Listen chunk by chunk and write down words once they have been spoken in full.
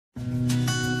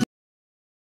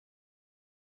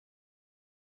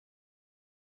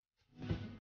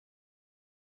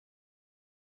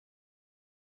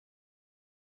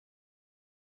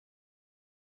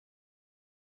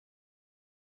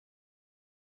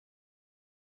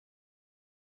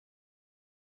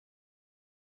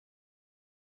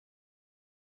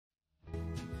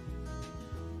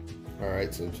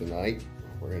Alright, so tonight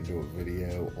we're going to do a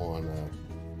video on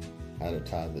how to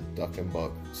tie the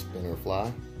DucknBuck Spinner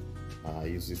Fly. I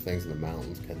use these things in the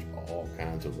mountains, catch all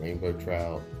kinds of rainbow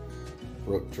trout,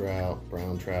 brook trout,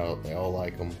 brown trout. They all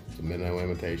like them. It's a minnow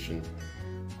imitation.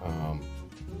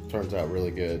 Turns out really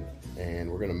good,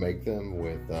 and we're going to make them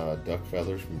with duck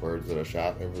feathers from birds that I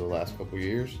shot over the last couple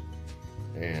years,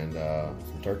 and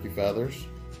some turkey feathers,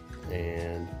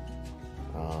 and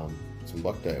some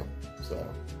bucktail. So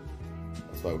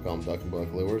that's why we call them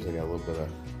DucknBuck lures. They got a little bit of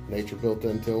nature built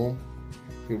into them.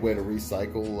 Good way to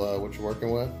recycle what you're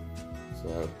working with.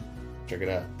 So check it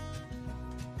out.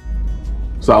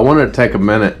 So I wanted to take a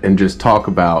minute and just talk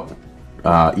about,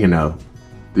 you know,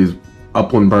 these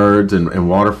upland birds and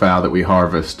waterfowl that we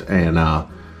harvest, and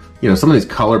you know, some of these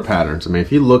color patterns. I mean,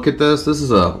 if you look at this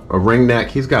is a ringneck.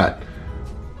 He's got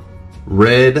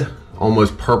red,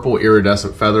 almost purple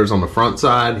iridescent feathers on the front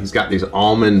side. He's got these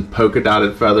almond polka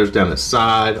dotted feathers down his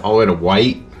side, all the way to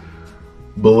white,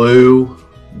 blue,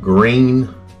 green,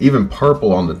 even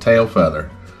purple on the tail feather.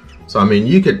 So I mean,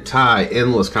 you could tie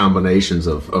endless combinations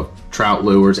of trout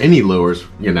lures, any lures,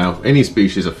 you know, any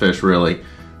species of fish really,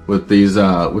 with these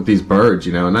birds,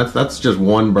 you know. And that's just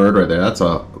one bird right there. That's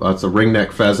a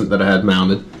ringneck pheasant that I had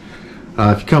mounted.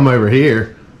 If you come over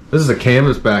here, this is a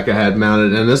canvasback I had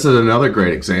mounted, and this is another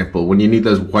great example when you need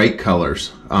those white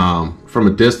colors. From a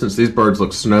distance, these birds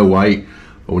look snow white,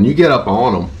 but when you get up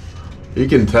on them, you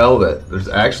can tell that there's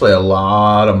actually a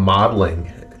lot of modeling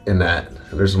in that.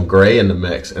 There's some gray in the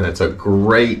mix, and it's a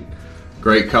great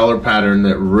color pattern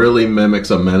that really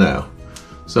mimics a minnow.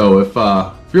 So if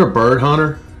you're a bird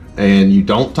hunter and you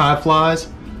don't tie flies,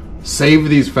 save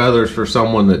these feathers for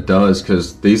someone that does,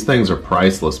 because these things are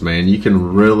priceless, man. You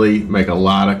can really make a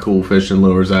lot of cool fishing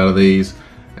lures out of these,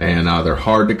 and they're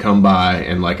hard to come by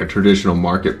in like a traditional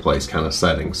marketplace kind of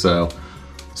setting. So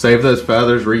save those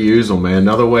feathers, reuse them, man.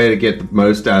 Another way to get the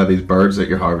most out of these birds that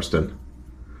you're harvesting.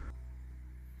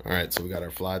 Alright, so we got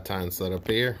our fly tying set up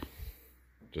here.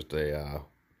 Just a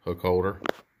hook holder.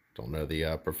 Don't know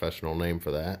the professional name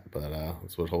for that, but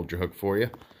that's what holds your hook for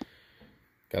you.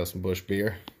 Got some bush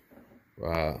beer.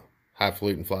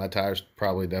 Highfalutin fly tires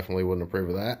definitely wouldn't approve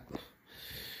of that.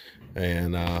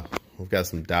 And we've got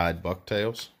some dyed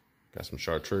bucktails. Got some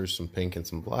chartreuse, some pink and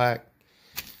some black.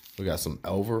 We got some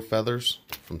elver feathers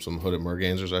from some hooded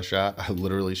mergansers I shot. I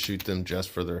literally shoot them just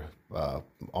for their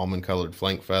almond colored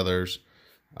flank feathers.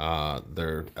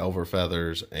 They're elver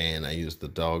feathers, and I use the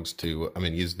ducks to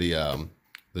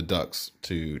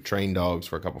train dogs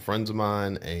for a couple friends of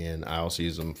mine, and I also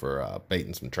use them for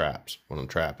baiting some traps when I'm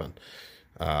trapping.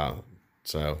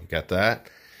 So you got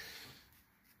that.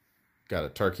 Got a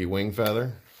turkey wing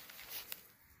feather,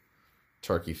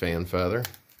 turkey fan feather,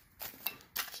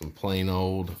 some plain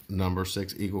old number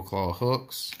 6 eagle claw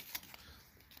hooks,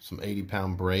 some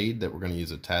 80-pound braid that we're going to use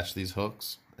to attach these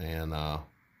hooks, and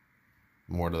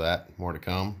more to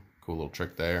come. Cool little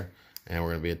trick there. And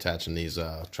we're going to be attaching these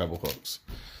treble hooks.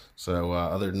 So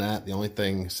other than that, the only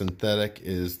thing synthetic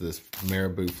is this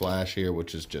marabou flash here,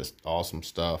 which is just awesome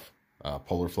stuff.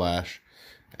 Polar flash.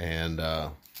 And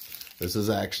this is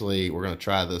actually, we're going to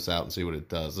try this out and see what it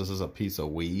does. This is a piece of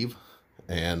weave,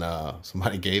 and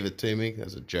somebody gave it to me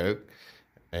as a joke.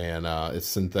 And it's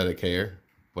synthetic hair,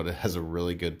 but it has a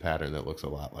really good pattern that looks a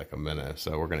lot like a minnow.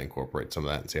 So we're going to incorporate some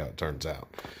of that and see how it turns out.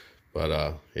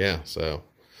 But yeah, so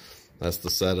that's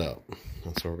the setup.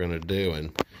 That's what we're going to do.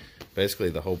 And basically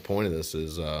the whole point of this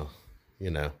is, you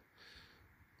know,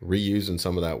 reusing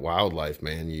some of that wildlife,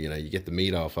 man. You know, you get the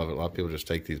meat off of it. A lot of people just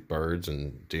take these birds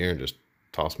and deer and just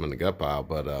toss them in the gut pile.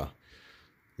 But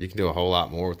you can do a whole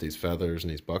lot more with these feathers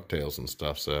and these bucktails and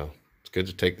stuff. So it's good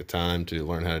to take the time to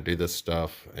learn how to do this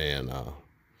stuff. And,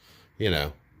 you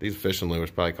know, these fishing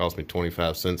lures probably cost me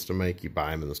 25 cents to make. You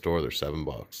buy them in the store, they're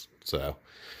 $7. So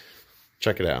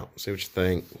check it out. See what you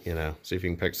think. You know, see if you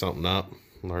can pick something up,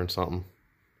 learn something.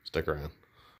 Stick around.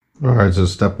 All right, so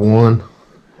step one,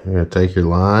 you're going to take your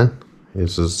line.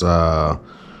 This is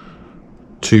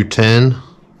 210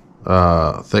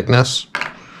 thickness.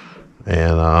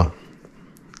 And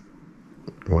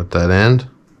with that end,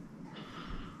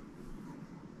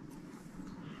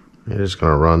 you're just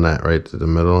going to run that right to the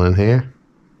middle in here.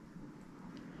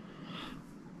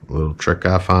 A little trick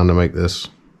I found to make this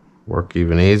work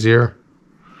even easier.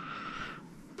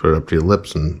 Put it up to your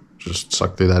lips and just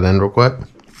suck through that end real quick.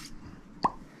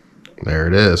 There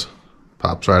it is.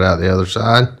 Pops right out the other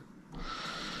side.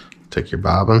 Take your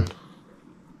bobbin,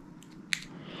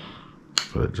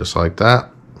 put it just like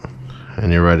that,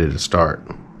 and you're ready to start.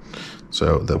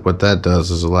 So what that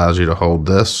does is allows you to hold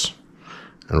this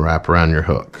and wrap around your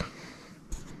hook.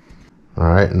 All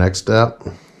right, next step,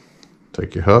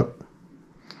 take your hook,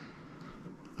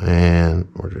 And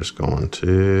we're just going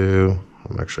to,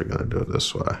 I'm actually going to do it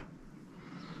this way.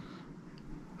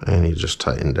 And you just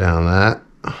tighten down that.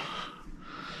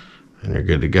 And you're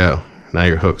good to go. Now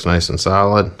your hook's nice and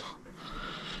solid.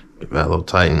 Give that a little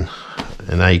tighten.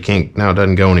 And now you can't, now it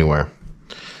doesn't go anywhere.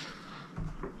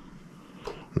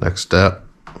 Next step,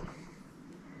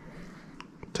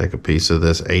 take a piece of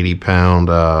this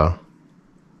 80-pound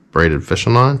braided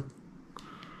fishing line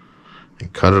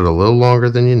and cut it a little longer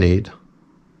than you need.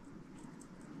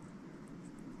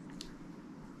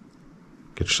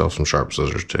 Get yourself some sharp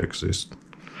scissors too, because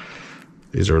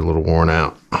these are a little worn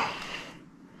out.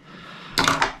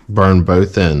 Burn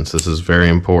both ends. This is very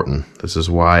important. This is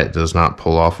why it does not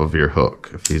pull off of your hook.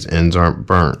 If these ends aren't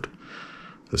burnt,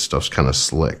 this stuff's kind of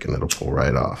slick and it'll pull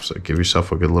right off. So give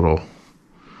yourself a good little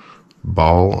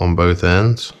ball on both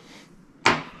ends.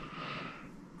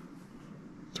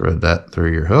 Thread that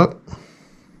through your hook.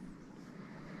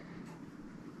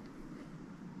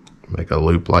 Make a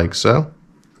loop like so.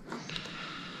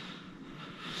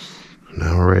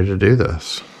 Now we're ready to do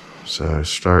this. So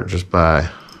start just by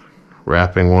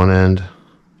wrapping one end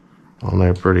on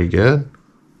there pretty good.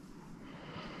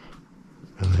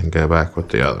 And then go back with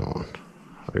the other one.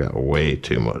 I got way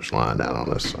too much line down on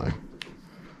this thing.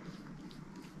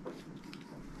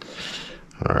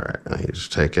 Alright, now you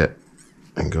just take it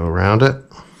and go around it.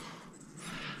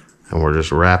 And we're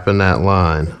just wrapping that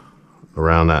line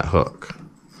around that hook.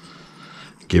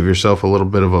 Give yourself a little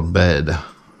bit of a bed,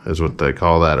 is what they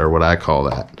call that, or what I call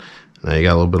that. Now you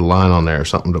got a little bit of line on there,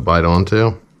 something to bite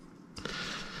onto.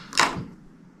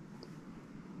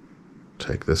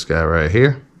 Take this guy right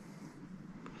here.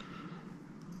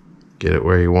 Get it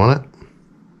where you want it.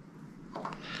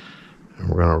 And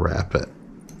we're going to wrap it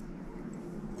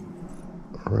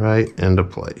right into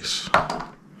place.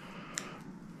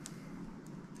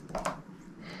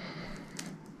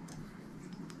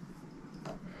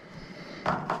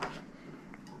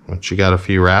 Once you got a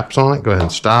few wraps on it, go ahead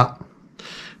and stop.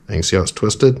 And you can see how it's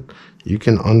twisted. You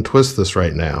can untwist this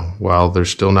right now while there's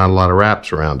still not a lot of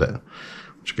wraps around it.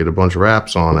 Once you get a bunch of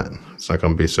wraps on it, it's not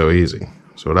going to be so easy.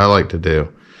 So what I like to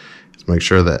do is make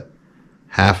sure that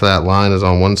half of that line is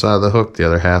on one side of the hook, the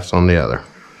other half's on the other.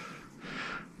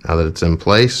 Now that it's in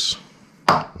place,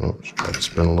 let's try to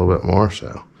spin a little bit more,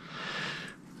 so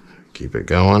keep it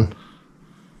going.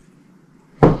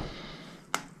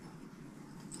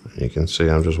 You can see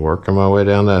I'm just working my way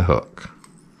down that hook.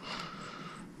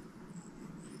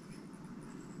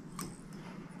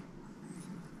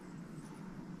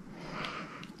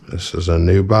 This is a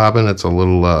new bobbin. It's a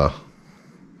little,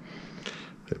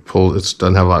 it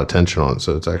doesn't have a lot of tension on it,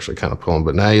 so it's actually kind of pulling.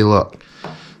 But now you look,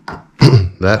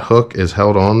 that hook is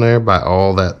held on there by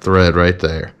all that thread right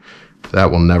there. That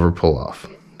will never pull off.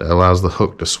 That allows the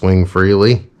hook to swing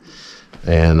freely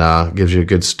and gives you a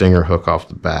good stinger hook off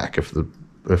the back. If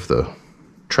the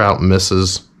trout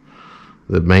misses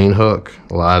the main hook,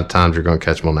 a lot of times you're going to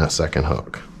catch them on that second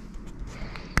hook.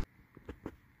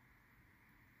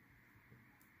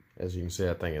 As you can see,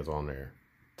 that thing is on there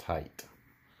tight.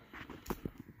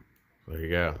 There you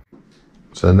go.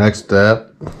 So next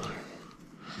step,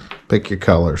 pick your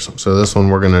colors. So this one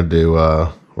we're gonna do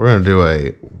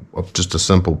just a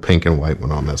simple pink and white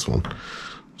one on this one.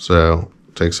 So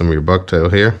take some of your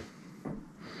bucktail here,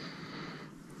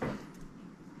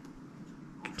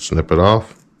 snip it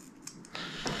off.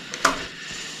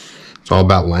 It's all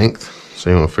about length,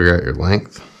 so you want to figure out your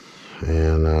length,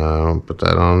 and put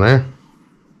that on there.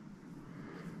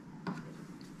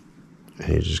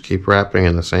 And you just keep wrapping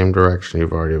in the same direction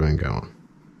you've already been going.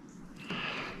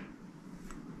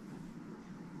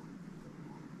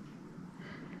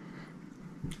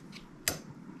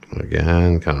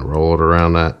 Again, kind of roll it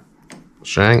around that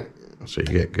shank so you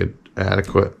get good,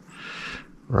 adequate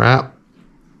wrap.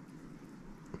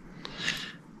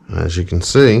 As you can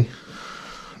see,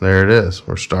 there it is.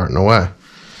 We're starting away.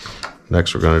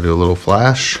 Next, we're going to do a little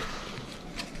flash.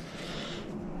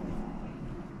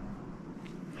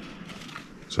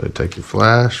 So take your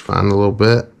flash, find a little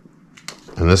bit,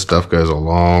 and this stuff goes a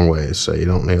long way, so you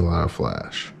don't need a lot of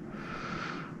flash.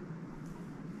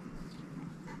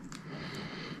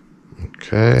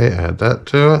 Okay, add that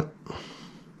to it.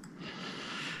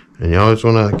 And you always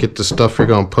want to get the stuff you're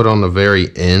going to put on the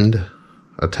very end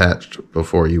attached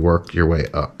before you work your way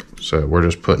up. So we're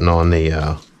just putting on the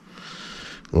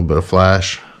little bit of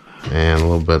flash and a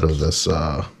little bit of this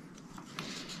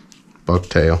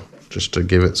bucktail just to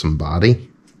give it some body.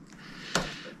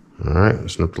 All right,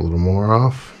 snipped a little more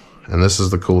off. And this is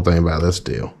the cool thing about this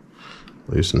deal.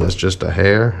 Loosen this just a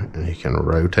hair and you can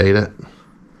rotate it.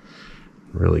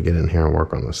 Really get in here and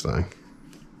work on this thing.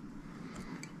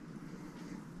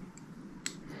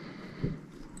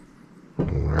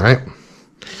 right.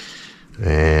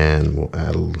 And we'll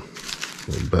add a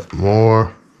little bit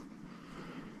more.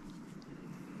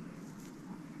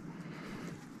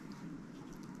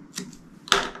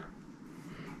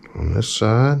 On this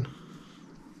side.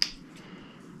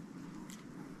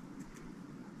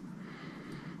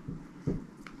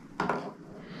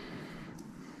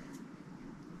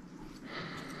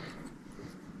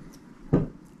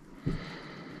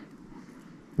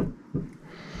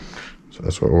 So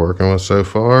that's what we're working with so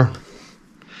far.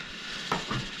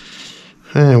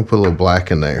 And we'll put a little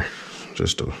black in there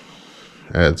just to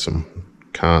add some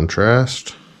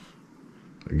contrast.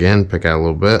 Again, pick out a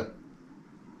little bit.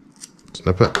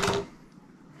 Snip it.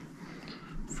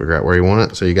 Figure out where you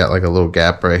want it. So you got like a little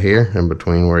gap right here in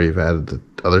between where you've added the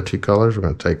other two colors. We're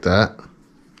going to take that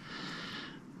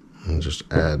and just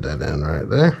add that in right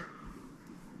there.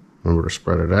 Remember to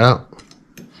spread it out.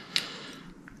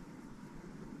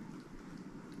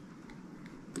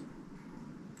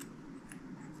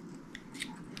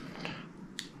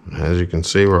 As you can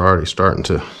see, we're already starting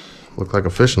to look like a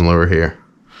fishing lure here.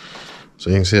 So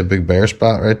you can see a big bare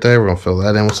spot right there. We're going to fill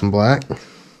that in with some black.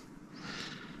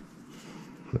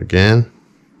 Again,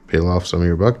 peel off some of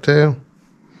your bucktail.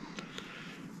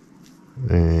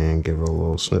 And give it a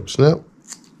little snip snip.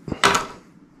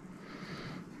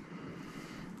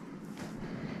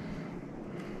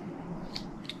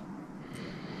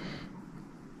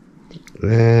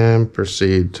 And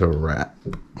proceed to wrap.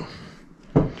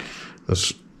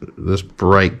 This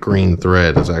bright green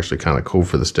thread is actually kind of cool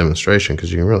for this demonstration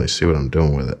because you can really see what I'm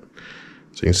doing with it.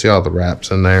 So you can see all the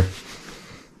wraps in there.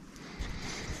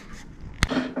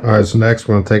 Alright, so next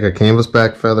we're going to take a canvas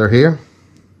back feather here.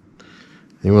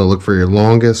 You want to look for your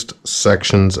longest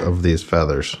sections of these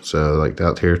feathers. So like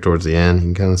out here towards the end, you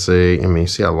can kind of see, you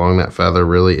see how long that feather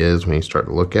really is when you start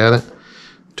to look at it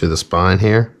to the spine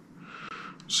here.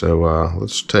 So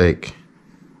let's take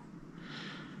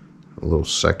a little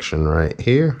section right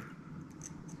here.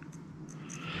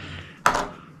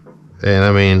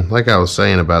 And like I was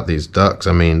saying about these ducks,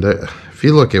 if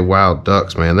you look at wild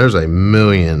ducks, man, there's a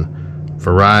million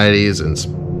varieties and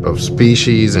of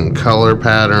species and color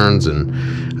patterns, and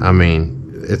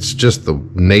it's just the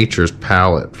nature's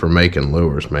palette for making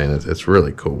lures, man. It's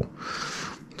really cool.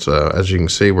 So as you can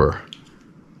see, we're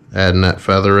adding that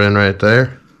feather in right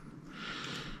there,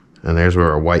 and there's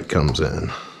where our white comes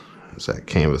in. It's that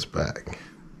canvas back.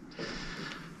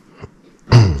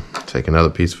 Take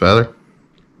another piece of feather.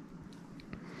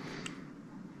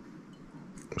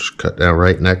 Just cut down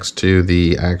right next to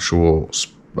the actual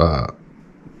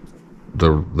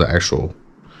the actual,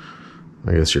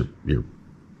 I guess, your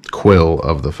quill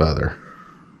of the feather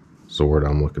is the word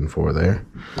I'm looking for there.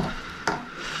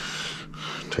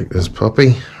 Take this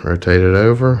puppy, rotate it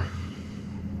over.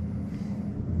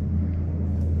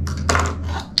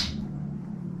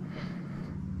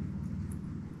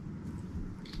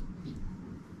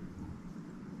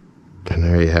 And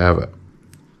there you have it.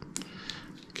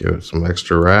 Give it some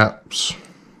extra wraps.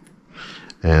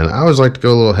 And I always like to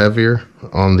go a little heavier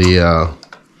on the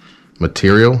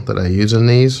material that I use in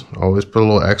these. Always put a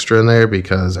little extra in there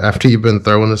because after you've been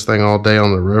throwing this thing all day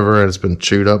on the river and it's been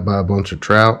chewed up by a bunch of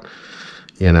trout,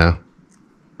 she's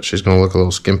going to look a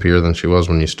little skimpier than she was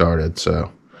when you started.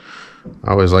 So I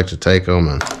always like to take them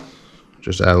and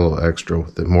just add a little extra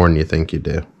with it, more than you think you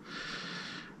do.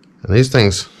 And these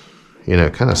things,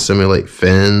 kind of simulate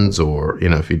fins, or,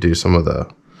 if you do some of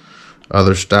the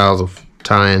other styles of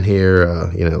tying here,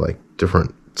 like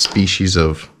different species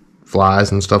of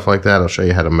flies and stuff like that. I'll show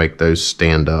you how to make those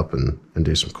stand up and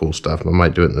do some cool stuff. I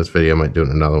might do it in this video. I might do it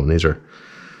in another one. These are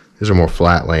more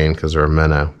flat laying because they're a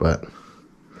minnow. But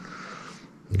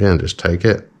again, just take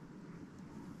it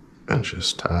and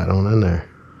just tie it on in there.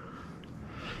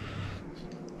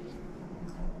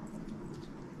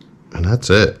 And that's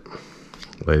it,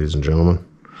 ladies and gentlemen.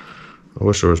 I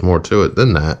wish there was more to it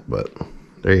than that, but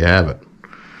there you have it.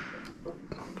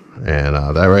 And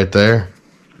that right there,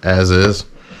 as is,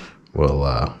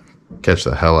 will catch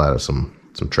the hell out of some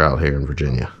trout here in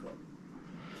Virginia.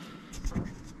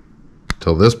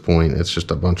 Till this point, it's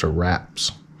just a bunch of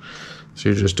wraps. So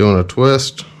you're just doing a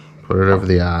twist, put it over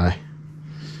the eye,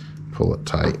 pull it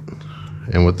tight.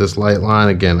 And with this light line,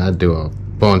 again, I do a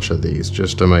bunch of these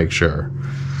just to make sure.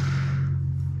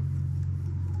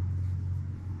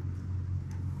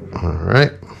 All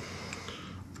right.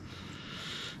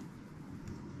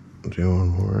 Do one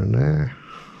more in there.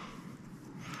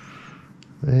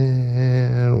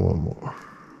 And one more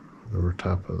over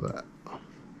top of that.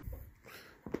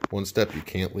 One step you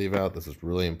can't leave out, this is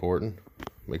really important.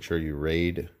 Make sure you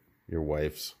raid your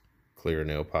wife's clear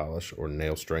nail polish or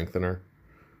nail strengthener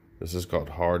This is called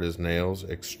Hard as Nails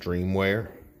Extreme Wear.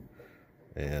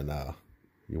 And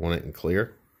you want it in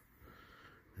clear.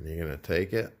 And you're going to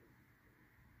take it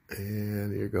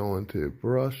and you're going to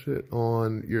brush it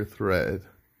on your thread.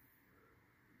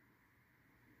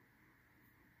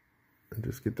 And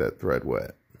just get that thread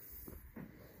wet.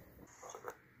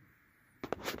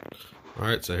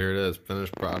 Alright, so here it is,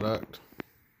 finished product.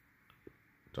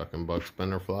 DucknBuck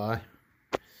Spinner Fly.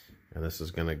 And this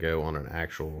is going to go on an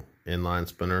actual inline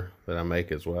spinner that I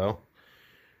make as well.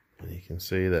 And you can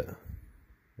see that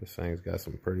this thing's got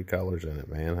some pretty colors in it,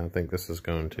 man. I think this is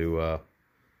going to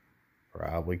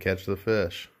probably catch the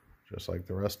fish, just like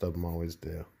the rest of them always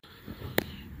do.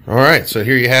 Alright, so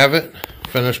here you have it.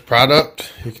 Finished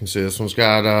product. You can see this one's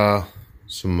got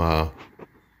some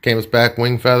canvasback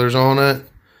wing feathers on it.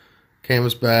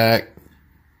 Canvasback.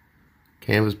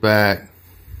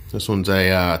 This one's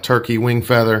a turkey wing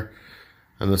feather.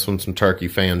 And this one's some turkey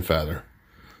fan feather.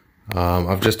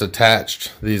 I've just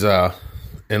attached these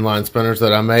inline spinners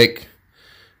that I make.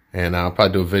 And I'll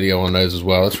probably do a video on those as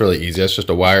well. It's really easy. It's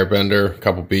just a wire bender, a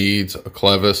couple beads, a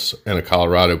clevis, and a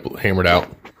Colorado hammered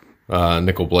out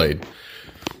nickel blade.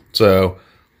 So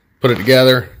put it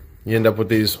together, you end up with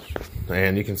these,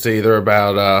 and you can see they're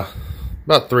about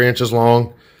 3 inches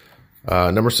long.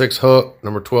 Number 6 hook,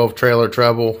 number 12 trailer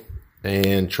treble,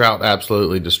 and trout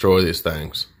absolutely destroy these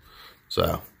things.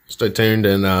 So stay tuned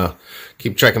and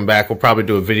keep checking back. We'll probably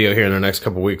do a video here in the next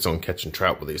couple weeks on catching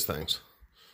trout with these things.